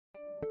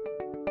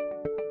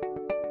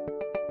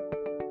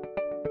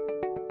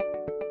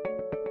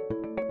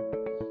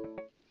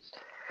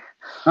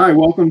Hi,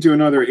 welcome to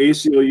another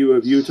ACLU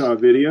of Utah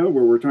video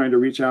where we're trying to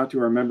reach out to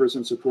our members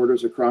and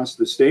supporters across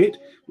the state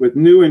with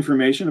new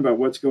information about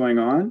what's going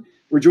on.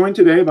 We're joined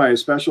today by a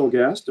special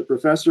guest, a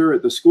professor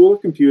at the School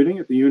of Computing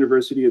at the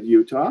University of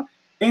Utah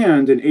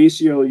and an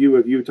ACLU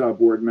of Utah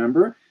board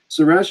member,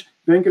 Suresh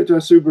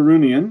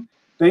Venkatasubramanian.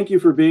 Thank you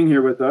for being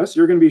here with us.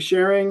 You're going to be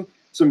sharing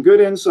some good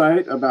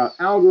insight about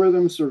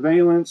algorithms,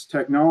 surveillance,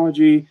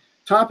 technology,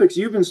 topics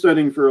you've been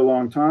studying for a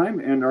long time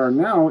and are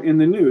now in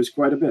the news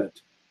quite a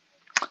bit.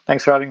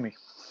 Thanks for having me.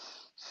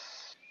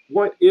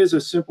 What is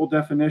a simple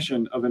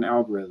definition of an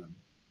algorithm?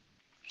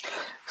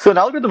 So an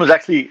algorithm is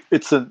actually,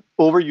 it's an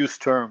overused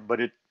term,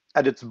 but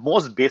at its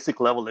most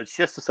basic level, it's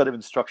just a set of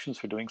instructions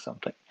for doing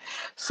something.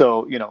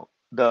 So,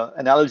 the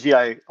analogy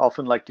I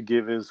often like to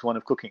give is one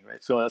of cooking,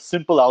 right? So a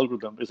simple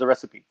algorithm is a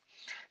recipe.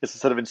 It's a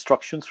set of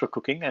instructions for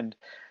cooking, and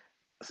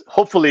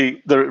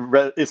hopefully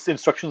its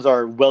instructions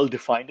are well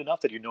defined enough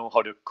that you know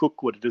how to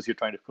cook what it is you're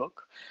trying to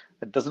cook.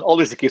 That doesn't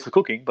always the case with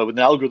cooking, but with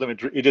an algorithm,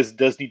 it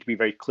does need to be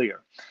very clear.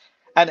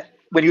 And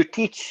when you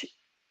teach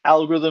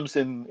algorithms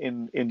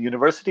in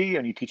university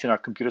and you teach in our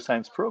computer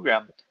science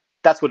program,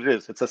 that's what it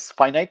is. It's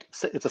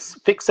a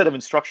fixed set of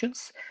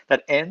instructions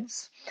that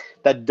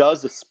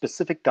does a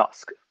specific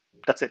task.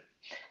 That's it.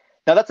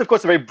 Now, that's, of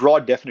course, a very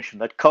broad definition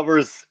that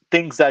covers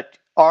things that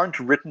aren't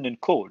written in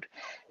code.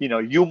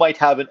 You might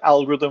have an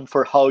algorithm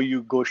for how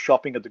you go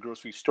shopping at the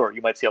grocery store.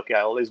 You might say, okay,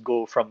 I always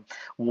go from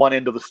one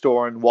end of the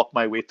store and walk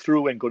my way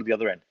through and go to the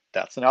other end.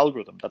 That's an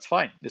algorithm. That's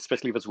fine,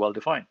 especially if it's well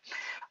defined.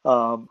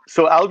 So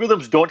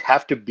algorithms don't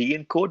have to be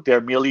in code.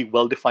 They're merely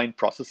well-defined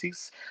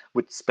processes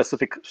with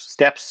specific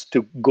steps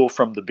to go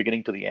from the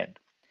beginning to the end.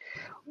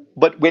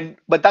 But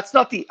that's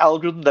not the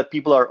algorithm that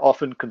people are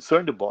often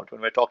concerned about when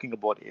we're talking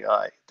about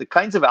AI. The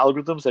kinds of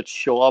algorithms that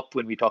show up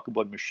when we talk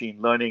about machine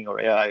learning or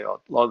AI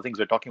or a lot of things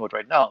we're talking about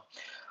right now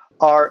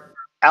are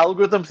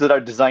algorithms that are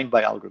designed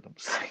by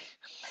algorithms.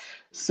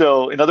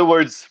 So in other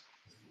words,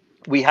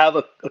 we have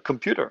a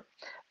computer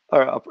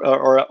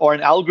or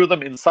an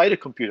algorithm inside a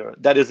computer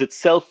that is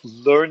itself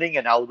learning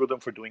an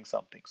algorithm for doing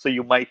something. So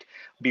you might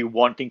be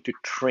wanting to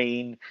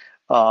train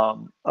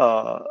an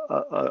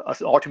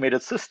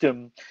automated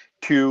system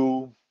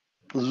to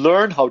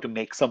learn how to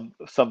make some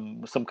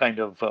kind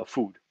of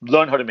food,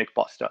 learn how to make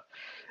pasta.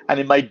 And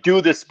it might do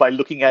this by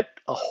looking at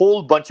a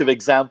whole bunch of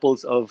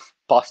examples of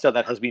pasta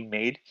that has been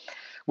made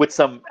with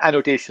some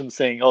annotations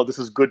saying, oh, this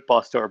is good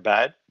pasta or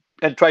bad,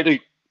 and try to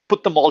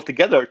put them all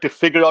together to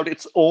figure out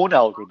its own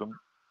algorithm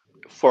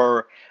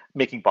for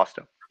making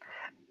pasta.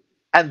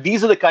 And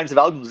these are the kinds of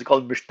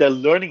algorithms they're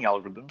learning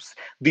algorithms.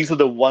 These are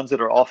the ones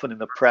that are often in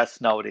the press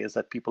nowadays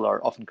that people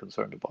are often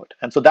concerned about.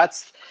 And so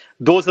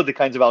those are the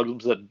kinds of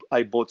algorithms that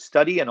I both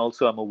study and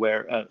also I'm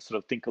aware, sort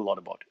of think a lot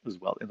about as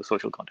well in the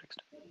social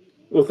context.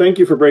 Well, thank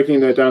you for breaking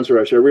that down,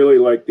 Suresh. I really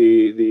like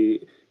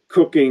the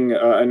cooking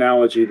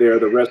analogy there,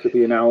 the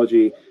recipe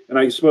analogy. And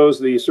I suppose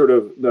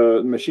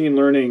the machine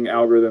learning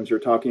algorithms you're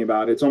talking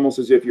about, it's almost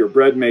as if your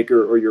bread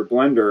maker or your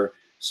blender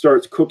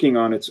starts cooking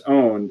on its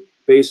own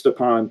based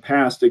upon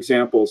past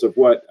examples of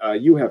what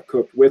you have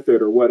cooked with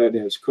it or what it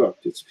has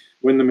cooked. It's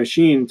when the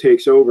machine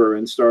takes over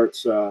and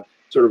starts sort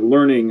of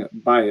learning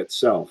by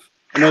itself.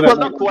 I know that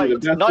might not be the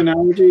best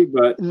analogy,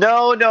 but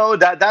no,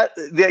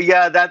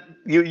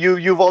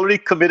 you've already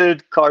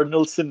committed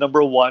cardinal sin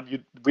number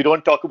one. We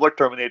don't talk about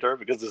Terminator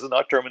because this is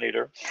not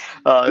Terminator.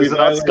 This is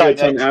not Skynet.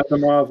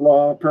 Some Asimov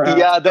law, perhaps.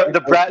 Yeah,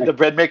 the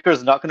bread maker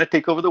is not going to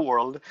take over the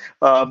world.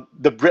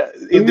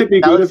 Wouldn't it be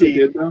good if it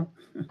did, though?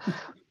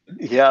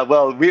 Yeah,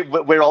 well,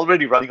 we're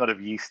already running out of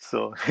yeast,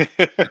 so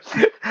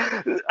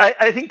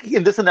I think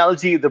in this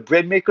analogy, the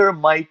bread maker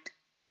might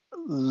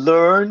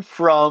learn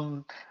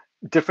from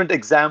different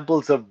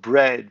examples of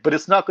bread, but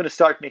it's not going to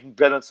start making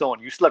bread on its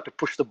own. You still have to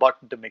push the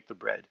button to make the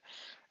bread,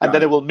 and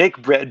then it will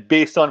make bread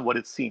based on what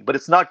it's seen. But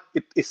it's not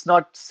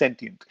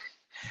sentient.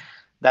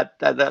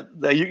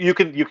 You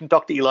can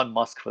talk to Elon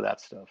Musk for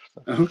that stuff.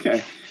 So.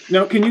 Okay.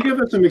 Now, can you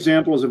give us some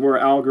examples of where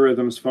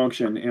algorithms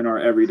function in our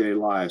everyday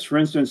lives? For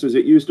instance, is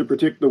it used to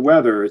predict the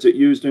weather? Is it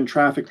used in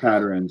traffic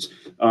patterns?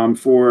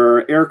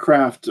 For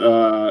aircraft,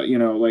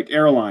 like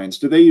airlines,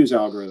 do they use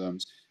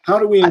algorithms? How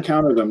do we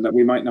encounter them that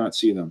we might not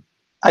see them?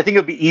 I think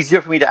it'd be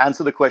easier for me to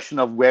answer the question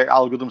of where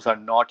algorithms are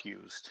not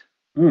used.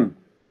 And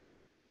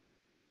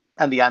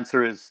the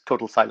answer is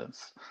total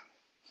silence.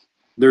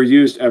 They're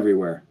used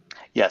everywhere.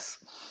 Yes.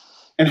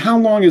 And how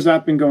long has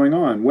that been going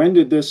on? When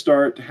did this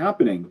start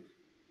happening?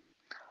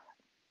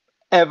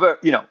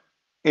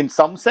 In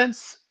some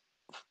sense,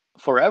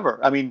 forever.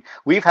 I mean,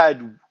 we've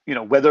had,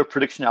 weather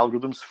prediction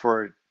algorithms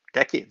for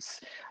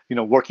decades,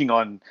 working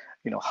on,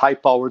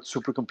 high-powered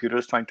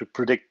supercomputers trying to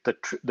predict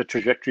the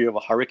trajectory of a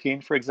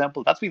hurricane, for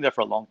example. That's been there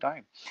for a long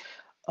time.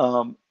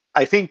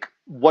 I think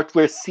what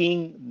we're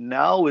seeing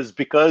now is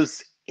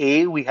because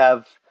A, we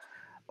have,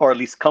 or at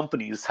least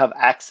companies have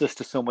access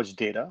to so much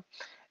data,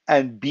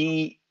 and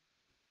B,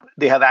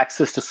 they have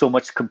access to so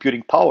much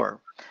computing power,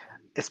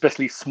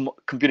 especially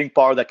computing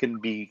power that can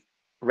be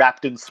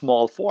wrapped in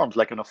small forms,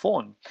 like in a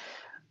phone.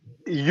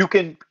 you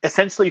can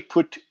essentially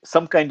put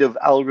some kind of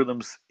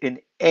algorithms in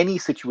any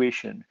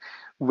situation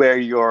where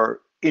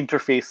you're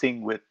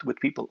interfacing with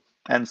people.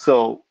 And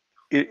so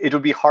it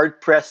would be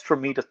hard pressed for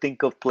me to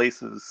think of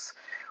places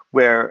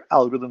where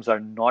algorithms are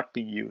not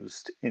being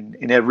used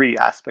in every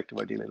aspect of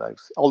our daily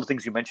lives. All the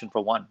things you mentioned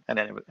for one, and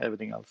then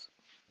everything else.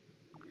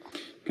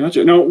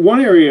 Gotcha. Now,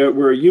 one area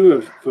where you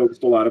have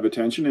focused a lot of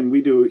attention, and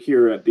we do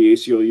here at the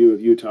ACLU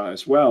of Utah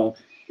as well,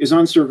 is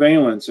on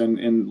surveillance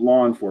and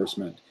law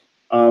enforcement.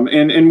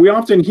 And we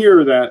often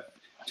hear that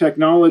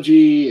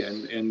technology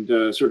and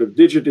sort of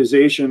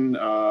digitization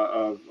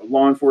of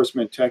law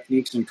enforcement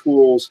techniques and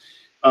tools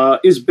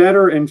is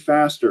better and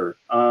faster.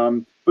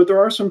 But there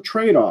are some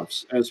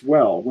trade-offs as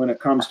well when it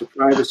comes to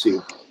privacy.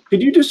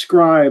 Could you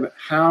describe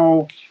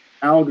how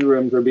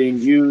algorithms are being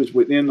used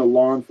within the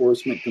law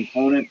enforcement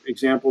component,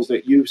 examples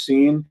that you've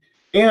seen,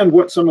 and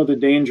what some of the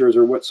dangers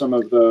or what some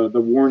of the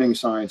warning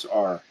signs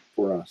are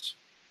for us?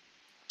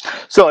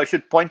 So I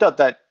should point out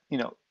that,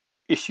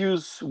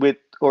 issues with,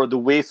 or the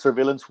way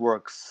surveillance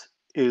works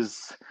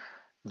is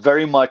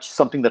very much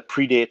something that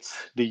predates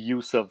the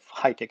use of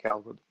high-tech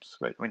algorithms,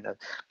 right? I mean, that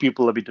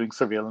people have been doing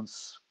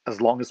surveillance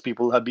as long as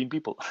people have been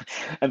people.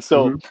 And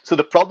so, Mm-hmm. so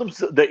the problems,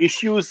 the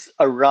issues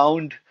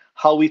around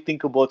how we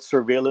think about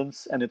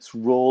surveillance and its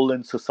role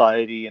in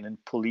society and in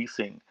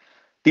policing,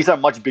 these are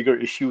much bigger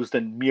issues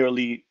than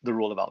merely the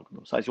role of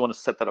algorithms. So I just want to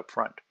set that up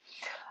front.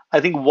 I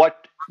think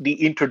what the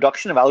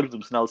introduction of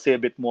algorithms, and I'll say a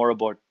bit more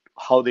about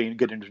how they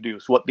get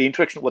introduced, what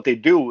they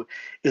do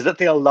is that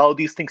they allow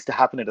these things to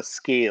happen at a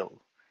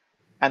scale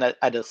and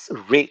at a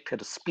rate,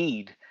 at a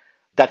speed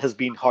that has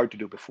been hard to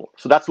do before.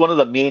 So that's one of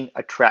the main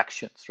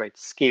attractions, right?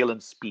 Scale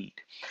and speed,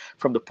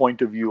 from the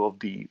point of view of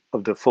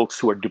the folks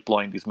who are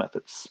deploying these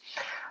methods,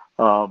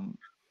 um,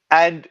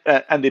 and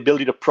the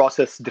ability to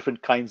process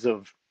different kinds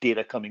of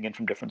data coming in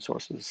from different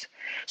sources.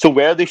 So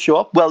where they show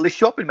up? Well, they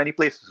show up in many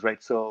places,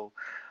 right? So,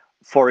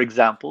 for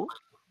example,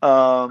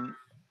 um,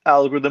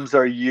 algorithms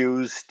are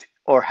used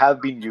or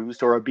have been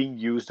used or are being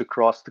used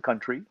across the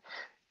country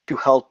to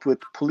help with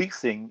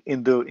policing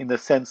in the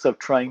sense of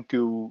trying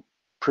to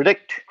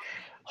predict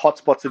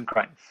hotspots in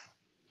crime,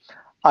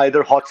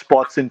 either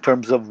hotspots in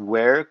terms of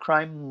where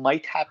crime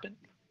might happen,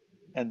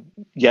 and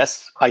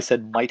yes, I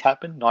said might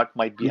happen, not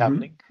might be Mm-hmm.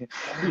 happening,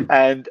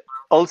 and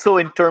also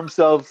in terms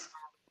of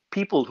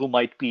people who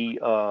might be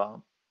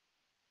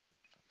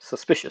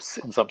suspicious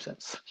in some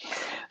sense.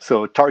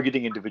 So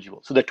targeting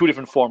individuals. So there are two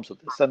different forms of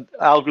this, and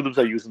algorithms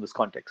are used in this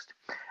context.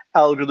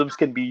 Algorithms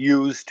can be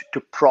used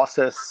to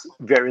process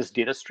various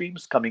data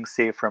streams coming,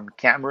 say, from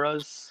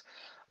cameras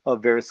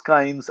of various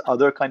kinds,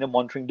 other kind of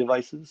monitoring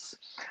devices.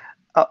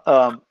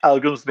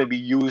 Algorithms may be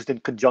used in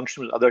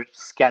conjunction with other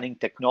scanning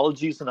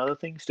technologies and other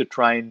things to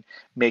try and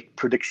make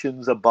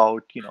predictions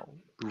about,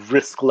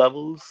 risk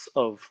levels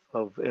of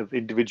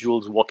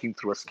individuals walking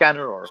through a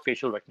scanner or a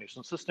facial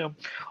recognition system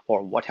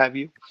or what have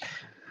you.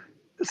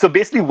 So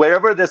basically,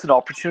 wherever there's an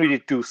opportunity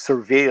to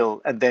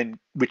surveil, and then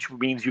which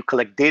means you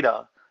collect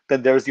data,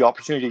 then there's the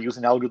opportunity to use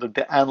an algorithm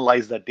to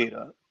analyze that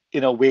data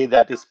in a way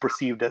that is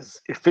perceived as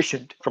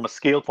efficient from a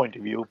scale point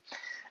of view,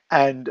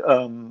 and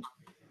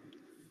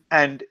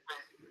and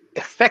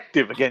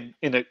effective again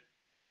in a,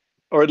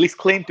 or at least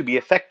claimed to be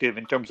effective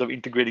in terms of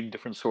integrating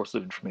different sources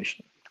of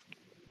information.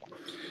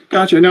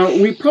 Gotcha. Now,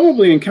 we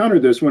probably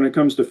encountered this when it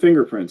comes to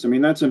fingerprints. I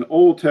mean, that's an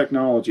old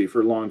technology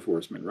for law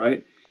enforcement,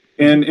 right?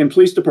 And in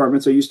police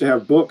departments, they used to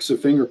have books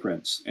of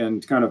fingerprints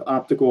and kind of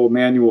optical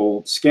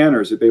manual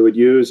scanners that they would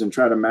use and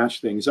try to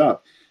match things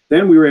up.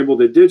 Then we were able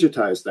to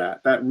digitize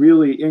that. That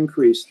really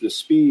increased the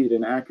speed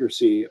and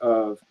accuracy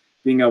of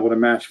being able to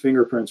match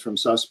fingerprints from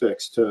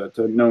suspects to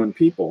known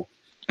people.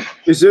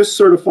 Is this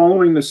sort of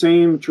following the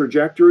same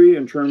trajectory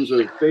in terms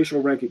of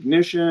facial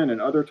recognition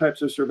and other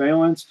types of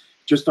surveillance,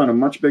 just on a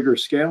much bigger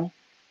scale?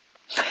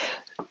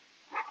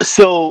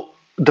 So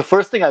the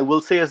first thing I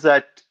will say is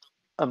that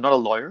I'm not a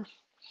lawyer.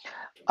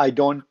 I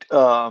don't,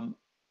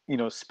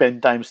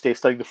 spend time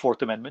studying the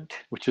Fourth Amendment,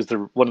 which is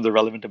one of the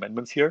relevant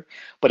amendments here.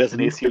 But as an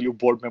Mhm. ACLU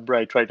board member,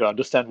 I try to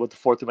understand what the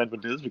Fourth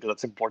Amendment is because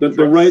that's The, important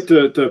the for right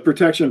us. to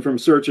protection from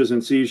searches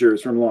and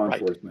seizures from law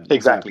Right. enforcement.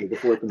 Exactly, Exactly. the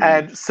Fourth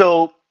Amendment. And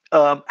so,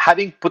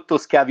 having put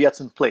those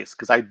caveats in place,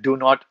 because I do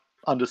not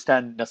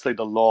understand necessarily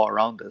the law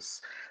around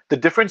this, the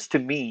difference to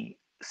me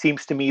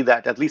seems to me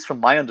that, at least from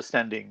my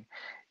understanding,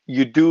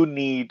 you do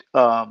need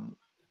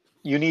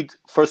you need,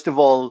 first of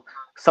all,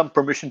 some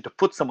permission to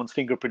put someone's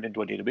fingerprint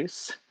into a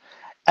database,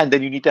 and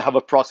then you need to have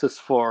a process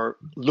for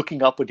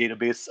looking up a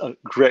database,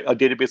 a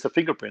database of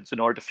fingerprints, in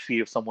order to see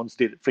if someone's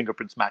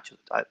fingerprints match it.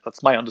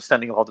 That's my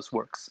understanding of how this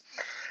works.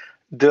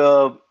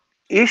 The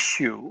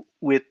issue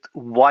with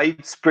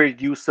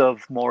widespread use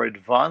of more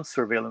advanced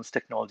surveillance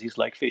technologies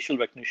like facial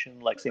recognition,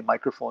 like, say,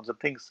 microphones and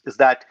things, is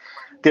that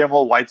they're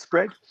more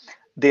widespread.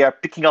 They are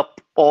picking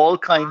up all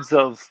kinds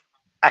of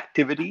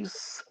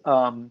activities.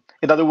 In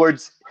other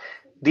words,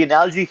 the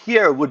analogy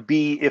here would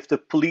be if the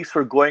police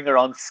were going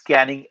around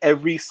scanning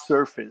every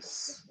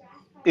surface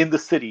in the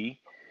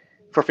city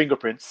for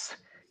fingerprints,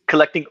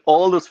 collecting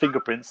all those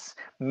fingerprints,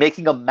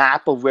 making a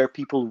map of where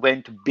people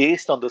went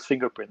based on those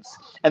fingerprints,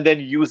 and then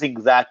using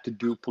that to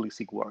do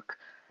policing work.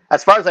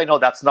 As far as I know,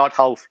 that's not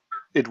how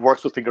it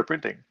works with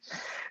fingerprinting.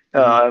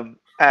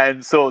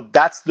 And so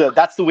that's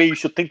the way you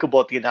should think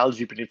about the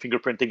analogy between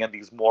fingerprinting and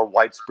these more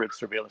widespread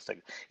surveillance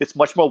techniques. It's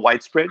much more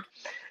widespread.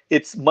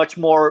 It's much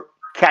more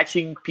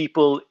catching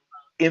people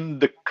in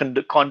the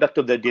conduct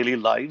of their daily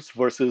lives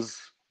versus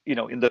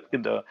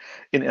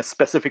in a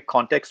specific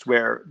context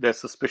where there's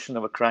suspicion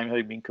of a crime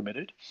having been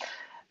committed.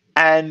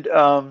 And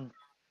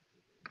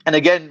and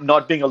again,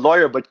 not being a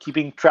lawyer, but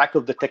keeping track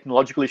of the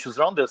technological issues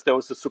around this, there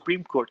was a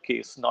Supreme Court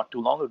case not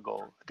too long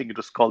ago. I think it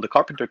was called the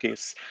Carpenter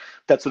case,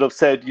 that sort of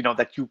said,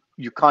 that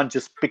you can't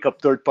just pick up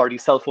third-party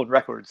cell phone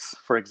records,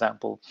 for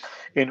example,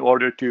 in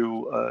order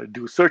to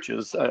do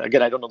searches.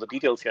 Again, I don't know the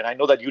details here. And I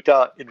know that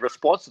Utah, in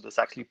response to this,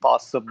 actually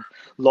passed some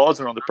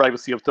laws around the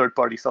privacy of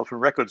third-party cell phone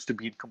records to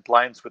be in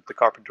compliance with the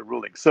Carpenter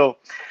ruling. So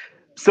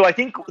I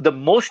think the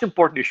most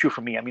important issue for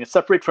me, I mean,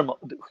 separate from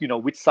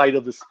which side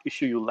of this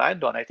issue you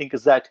land on, I think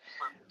is that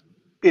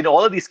in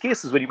all of these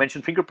cases, when you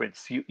mention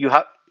fingerprints, you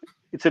have,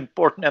 it's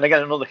important, and again,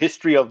 I don't know the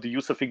history of the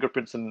use of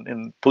fingerprints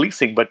in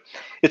policing, but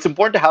it's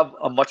important to have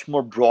a much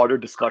more broader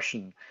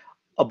discussion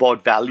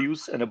about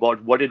values and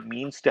about what it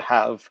means to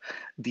have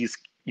these,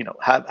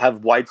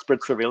 have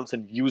widespread surveillance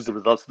and use the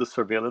results of the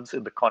surveillance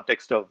in the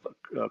context of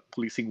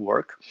policing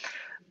work.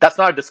 That's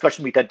not a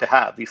discussion we tend to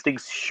have. These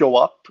things show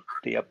up,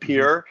 they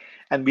appear,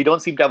 and we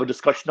don't seem to have a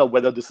discussion of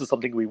whether this is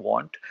something we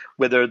want,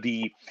 whether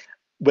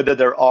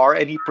there are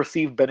any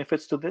perceived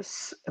benefits to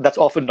this, and that's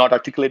often not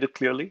articulated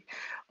clearly,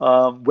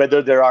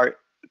 whether there are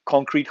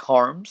concrete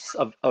harms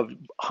of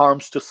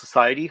harms to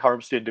society,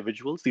 harms to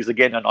individuals. These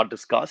again are not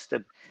discussed,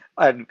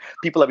 and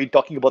people have been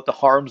talking about the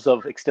harms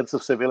of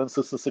extensive surveillance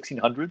since the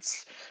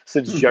 1600s,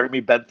 since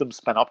Jeremy Bentham's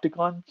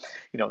Panopticon,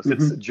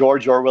 since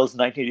George Orwell's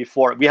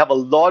 1984. We have a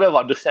lot of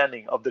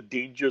understanding of the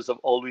dangers of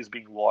always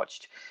being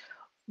watched.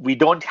 We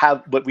haven't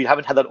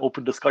had that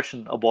open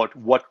discussion about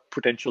what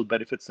potential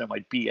benefits there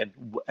might be and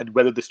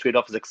whether this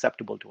trade-off is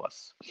acceptable to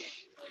us.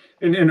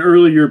 And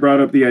earlier you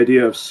brought up the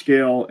idea of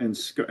scale and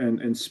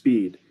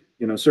speed.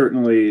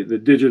 Certainly the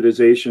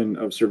digitization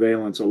of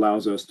surveillance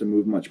allows us to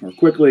move much more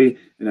quickly,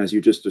 and as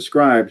you just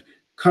described,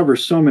 cover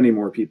so many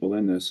more people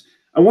in this.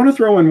 I want to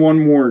throw in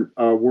one more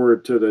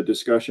word to the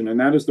discussion, and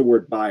that is the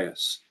word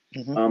bias.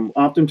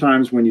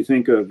 Oftentimes when you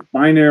think of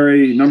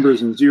binary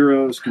numbers and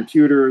zeros,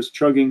 computers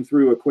chugging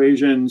through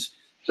equations,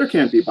 there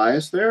can't be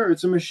bias there.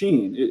 It's a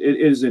machine. It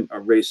isn't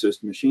a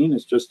racist machine.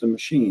 It's just a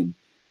machine.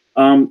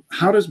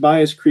 How does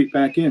bias creep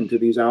back into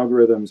these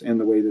algorithms and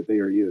the way that they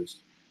are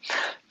used?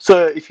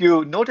 So if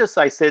you notice,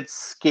 I said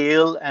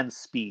scale and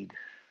speed.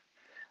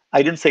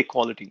 I didn't say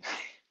quality.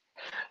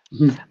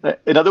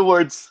 In other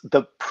words,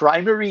 the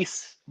primary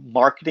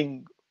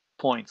marketing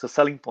points, the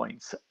selling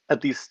points,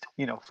 at least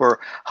for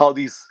how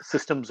these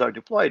systems are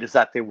deployed, is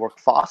that they work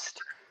fast,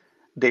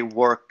 they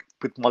work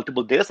with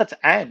multiple data sets,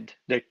 and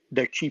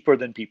they're cheaper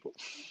than people.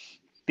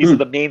 These are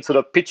the main sort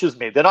of pitches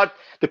made. They're not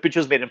the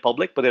pitches made in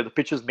public, but they're the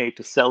pitches made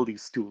to sell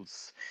these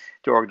tools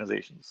to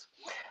organizations.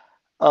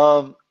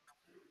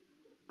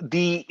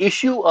 The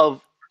issue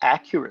of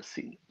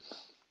accuracy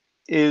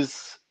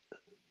is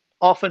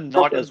often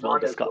not as well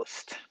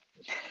discussed.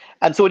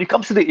 And so when it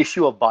comes to the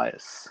issue of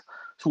bias,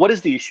 so what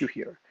is the issue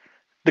here?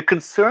 The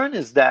concern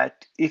is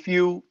that if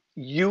you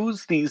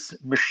use these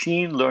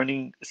machine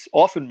learning,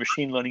 often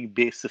machine learning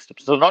based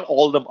systems, so not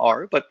all of them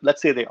are, but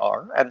let's say they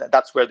are, and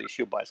that's where the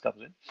issue of bias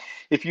comes in.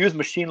 If you use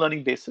machine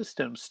learning based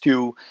systems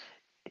to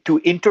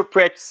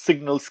interpret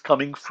signals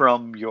coming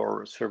from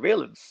your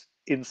surveillance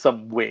in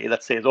some way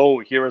that says, oh,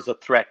 here is a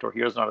threat or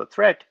here's not a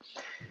threat,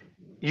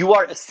 you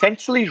are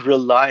essentially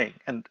relying,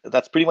 and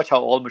that's pretty much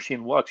how all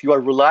machine works, you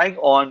are relying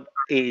on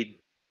a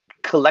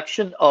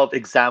collection of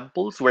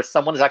examples where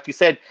someone has actually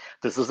said,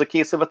 this is a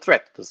case of a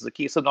threat, this is a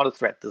case of not a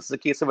threat, this is a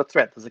case of a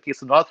threat, this is a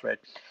case of not a threat,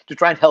 to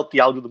try and help the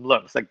algorithm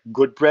learn. It's like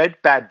good bread,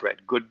 bad bread,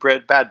 good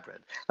bread, bad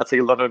bread. That's how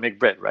you learn how to make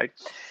bread, right?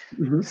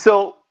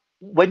 So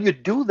when you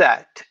do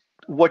that,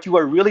 what you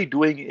are really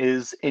doing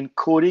is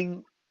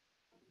encoding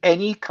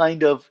any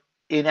kind of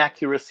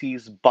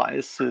inaccuracies,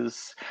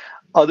 biases,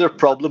 other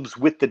problems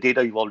with the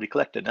data you've already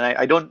collected. And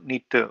I don't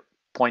need to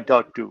point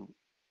out to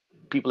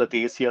people at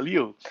the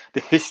ACLU the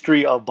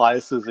history of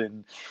biases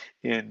in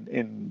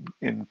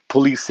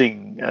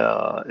policing,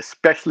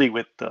 especially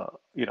with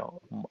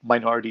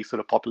minority sort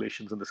of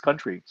populations in this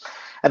country.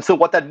 And so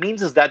what that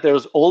means is that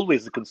there's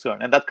always a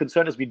concern, and that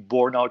concern has been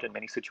borne out in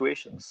many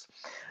situations,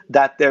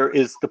 that there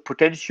is the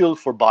potential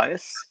for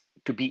bias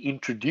to be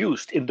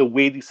introduced in the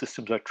way these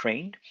systems are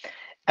trained.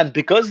 And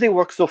because they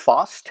work so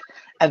fast,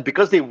 and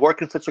because they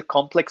work in such a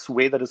complex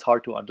way that is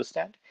hard to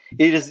understand,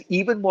 it is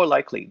even more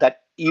likely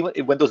that even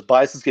when those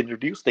biases get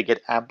introduced, they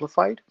get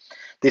amplified,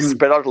 they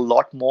spread out a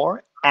lot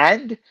more,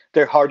 and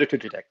they're harder to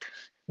detect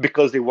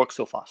because they work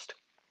so fast.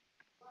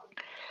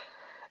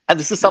 And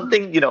this is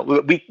something,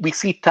 we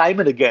see time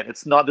and again.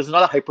 This is not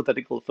a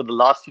hypothetical. For the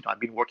last, I've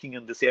been working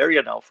in this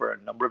area now for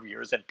a number of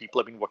years, and people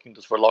have been working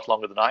this for a lot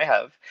longer than I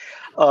have.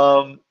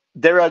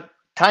 There are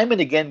time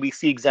and again, we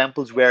see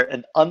examples where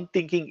an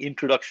unthinking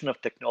introduction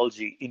of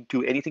technology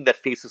into anything that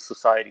faces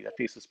society, that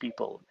faces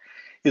people,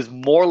 is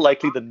more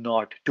likely than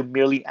not to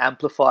merely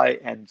amplify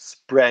and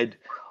spread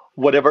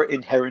whatever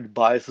inherent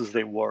biases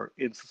they were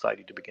in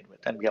society to begin with.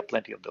 And we have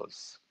plenty of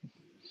those.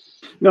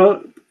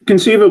 Now,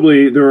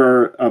 conceivably,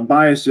 there are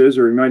biases,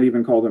 or you might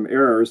even call them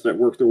errors, that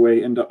work their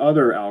way into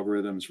other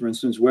algorithms, for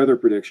instance, weather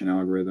prediction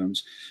algorithms.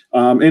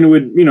 And it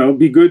would,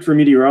 be good for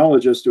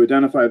meteorologists to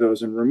identify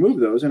those and remove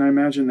those, and I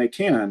imagine they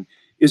can.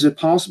 Is it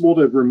possible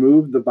to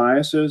remove the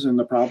biases and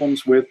the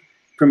problems with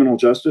criminal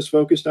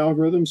justice-focused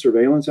algorithms,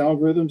 surveillance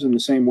algorithms in the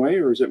same way,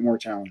 or is it more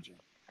challenging?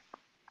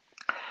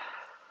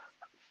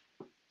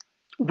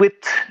 With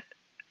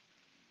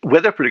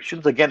weather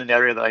predictions, again, an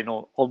area that I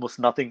know almost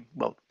nothing,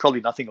 well,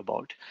 probably nothing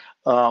about.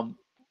 A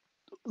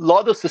lot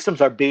of those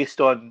systems are based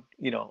on,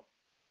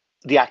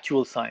 the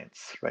actual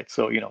science, right?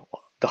 So,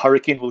 the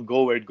hurricane will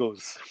go where it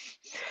goes.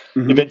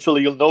 Mm-hmm.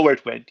 Eventually, you'll know where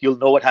it went. You'll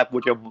know what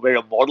happened, where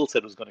your model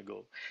said it was going to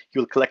go.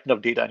 You'll collect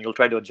enough data and you'll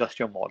try to adjust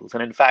your models.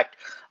 And in fact,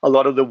 a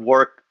lot of the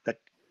work that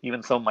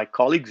even some of my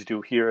colleagues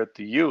do here at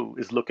the U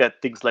is look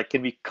at things like,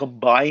 can we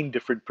combine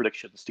different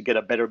predictions to get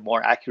a better,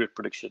 more accurate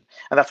prediction?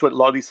 And that's what a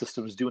lot of these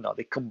systems do now.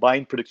 They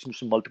combine predictions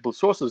from multiple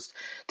sources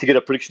to get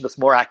a prediction that's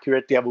more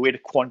accurate. They have a way to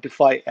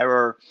quantify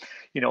error,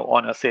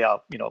 on a, say, a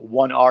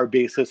 1 hour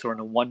basis or on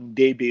a 1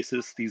 day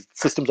basis. These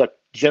systems are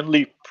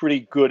generally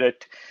pretty good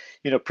at,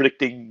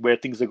 predicting where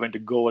things are going to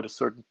go at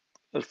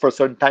for a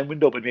certain time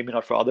window, but maybe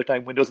not for other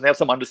time windows. And they have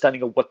some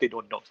understanding of what they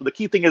don't know. So the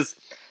key thing is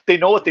they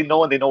know what they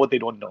know and they know what they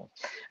don't know,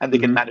 and they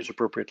can manage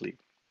appropriately.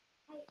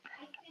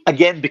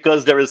 Again,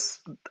 because there is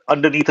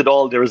underneath it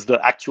all, there is the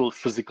actual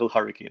physical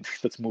hurricane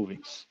that's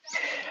moving.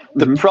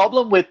 The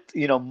problem with,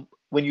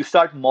 when you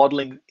start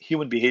modeling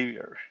human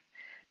behavior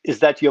is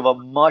that you have a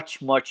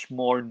much, much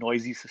more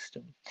noisy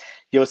system.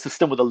 You have a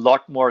system with a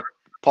lot more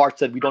parts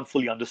that we don't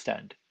fully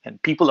understand. And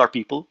people are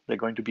people. They're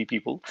going to be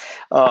people.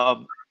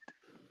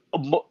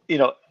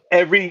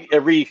 Every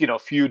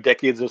few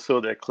decades or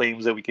so, there are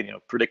claims that we can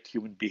predict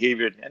human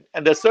behavior,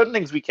 and there's certain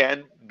things we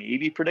can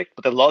maybe predict,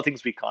 but there are a lot of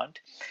things we can't.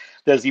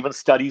 There's even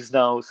studies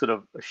now sort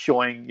of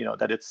showing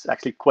that it's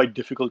actually quite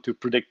difficult to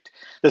predict.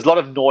 There's a lot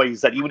of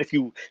noise that even if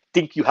you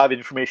think you have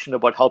information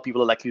about how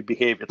people are likely to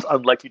behave, it's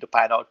unlikely to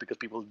pan out because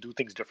people do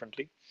things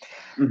differently.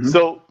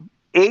 So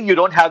you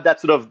don't have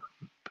that sort of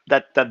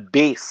that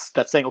base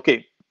that's saying,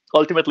 okay,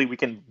 ultimately we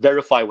can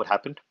verify what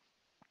happened.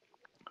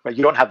 Right?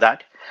 You don't have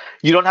that.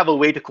 You don't have a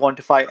way to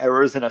quantify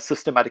errors in a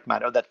systematic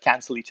manner that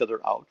cancel each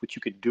other out, which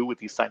you could do with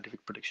these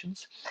scientific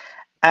predictions.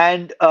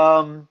 And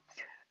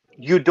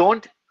you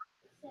don't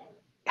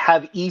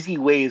have easy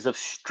ways of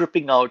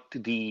stripping out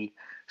the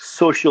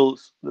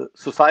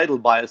societal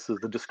biases,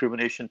 the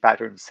discrimination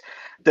patterns,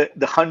 the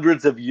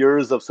hundreds of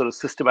years of sort of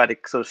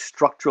systematic, sort of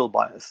structural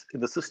bias in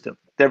the system.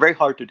 They're very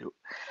hard to do.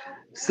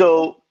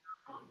 So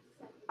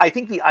I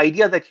think the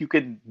idea that you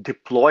can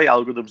deploy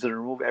algorithms and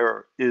remove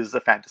error is a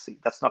fantasy.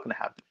 That's not going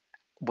to happen.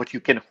 What you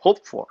can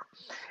hope for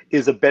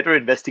is a better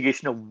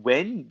investigation of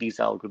when these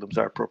algorithms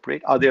are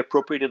appropriate. Are they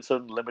appropriate in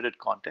certain limited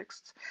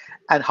contexts?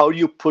 And how do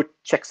you put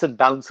checks and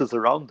balances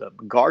around them,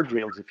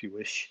 guardrails, if you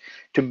wish,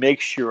 to make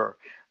sure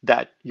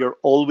that you're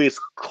always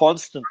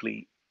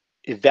constantly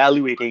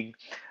evaluating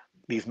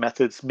these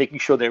methods, making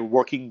sure they're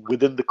working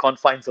within the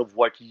confines of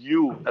what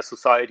you as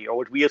society or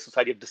what we as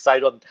society have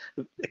decided on,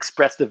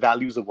 express the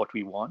values of what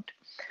we want,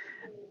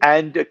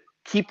 and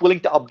keep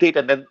willing to update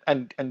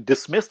and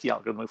dismiss the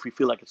algorithm if we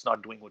feel like it's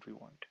not doing what we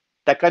want.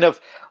 That kind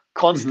of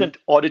constant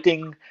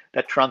auditing,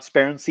 that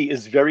transparency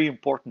is very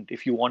important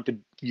if you want to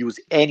use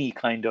any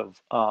kind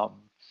of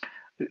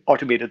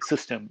automated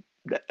system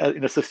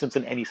in assistance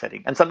in any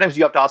setting. And sometimes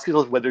you have to ask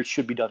yourself whether it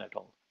should be done at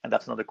all. And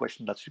that's another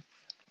question.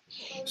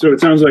 So it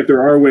sounds like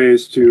there are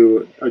ways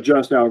to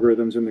adjust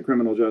algorithms in the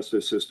criminal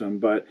justice system,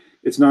 but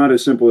it's not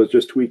as simple as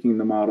just tweaking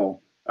the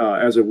model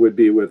as it would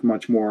be with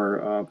much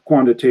more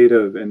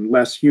quantitative and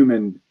less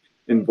human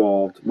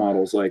involved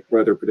models like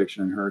weather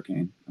prediction and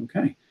hurricane.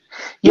 Okay.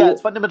 Yeah, well,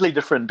 it's fundamentally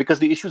different because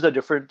the issues are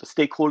different, the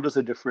stakeholders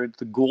are different,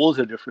 the goals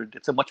are different.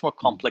 It's a much more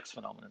complex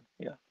phenomenon.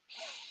 Yeah.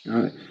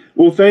 Got it.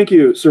 Well, thank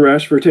you,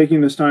 Suresh, for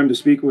taking this time to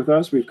speak with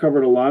us. We've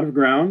covered a lot of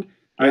ground.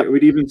 Yep. I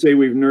would even say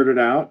we've nerded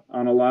out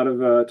on a lot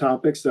of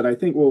topics that I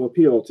think will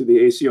appeal to the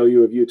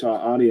ACLU of Utah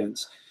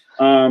audience.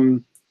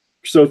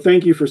 So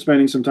thank you for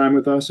spending some time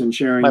with us and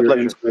sharing your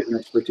insight and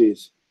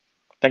expertise.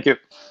 Thank you.